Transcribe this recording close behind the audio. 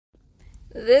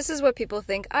This is what people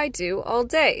think I do all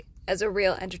day. As a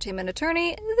real entertainment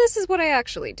attorney, this is what I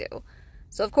actually do.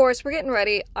 So of course, we're getting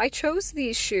ready. I chose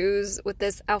these shoes with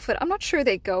this outfit. I'm not sure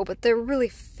they go, but they're really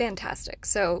fantastic.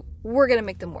 So we're gonna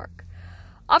make them work.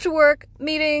 Off to work,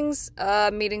 meetings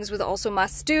with also my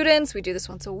students. We do this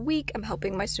once a week. I'm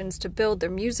helping my students to build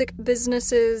their music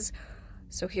businesses.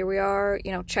 So here we are,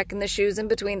 checking the shoes in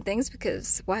between things,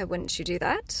 because why wouldn't you do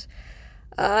that?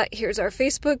 Here's our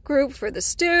Facebook group for the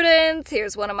students.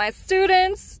 Here's one of my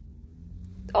students.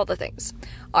 All the things.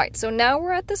 All right, so now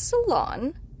we're at the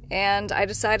salon, and I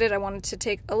decided I wanted to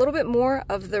take a little bit more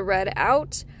of the red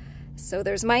out. So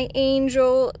there's my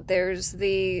angel. There's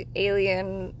the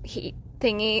alien heat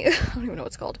thingy. I don't even know what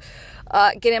it's called.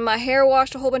 Getting my hair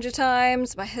washed a whole bunch of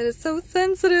times. My head is so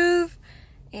sensitive.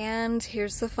 And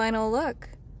here's the final look.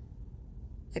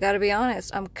 I gotta be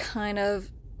honest, I'm kind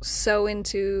of so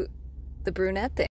into the brunette thing.